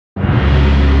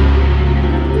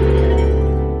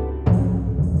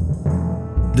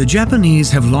The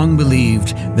Japanese have long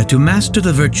believed that to master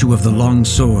the virtue of the long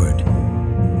sword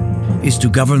is to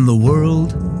govern the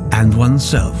world and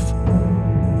oneself.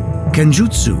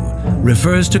 Kenjutsu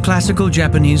refers to classical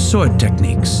Japanese sword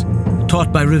techniques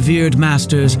taught by revered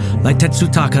masters like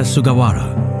Tetsutaka Sugawara.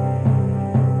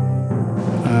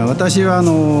 私は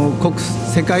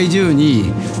世界中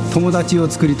に友達を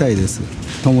作りたいです。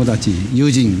友達、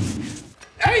友人。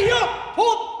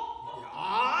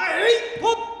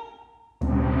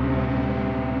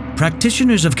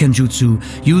Practitioners of Kenjutsu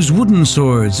use wooden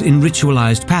swords in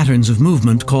ritualized patterns of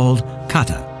movement called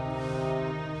Kata.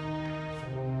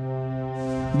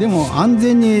 でも安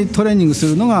全にトレーニングす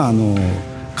るのが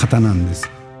型なんです。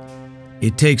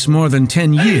It takes more than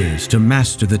 10 years to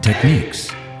master the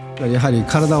techniques. やはり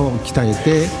体を鍛え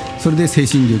て、それで精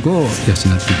神力を養っていき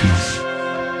ます。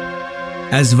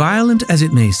As violent as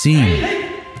it may seem,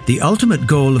 the ultimate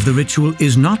goal of the ritual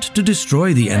is not to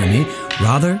destroy the enemy,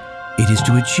 rather, it is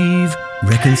to achieve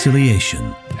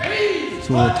reconciliation.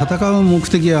 そう、戦う目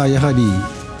的はやはり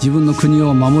自分の国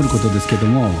を守ることですけど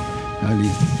も、やはり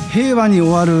平和に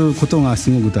終わることが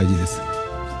すごく大事です。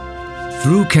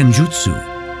Through Kenjutsu,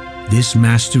 this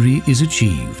mastery is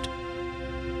achieved.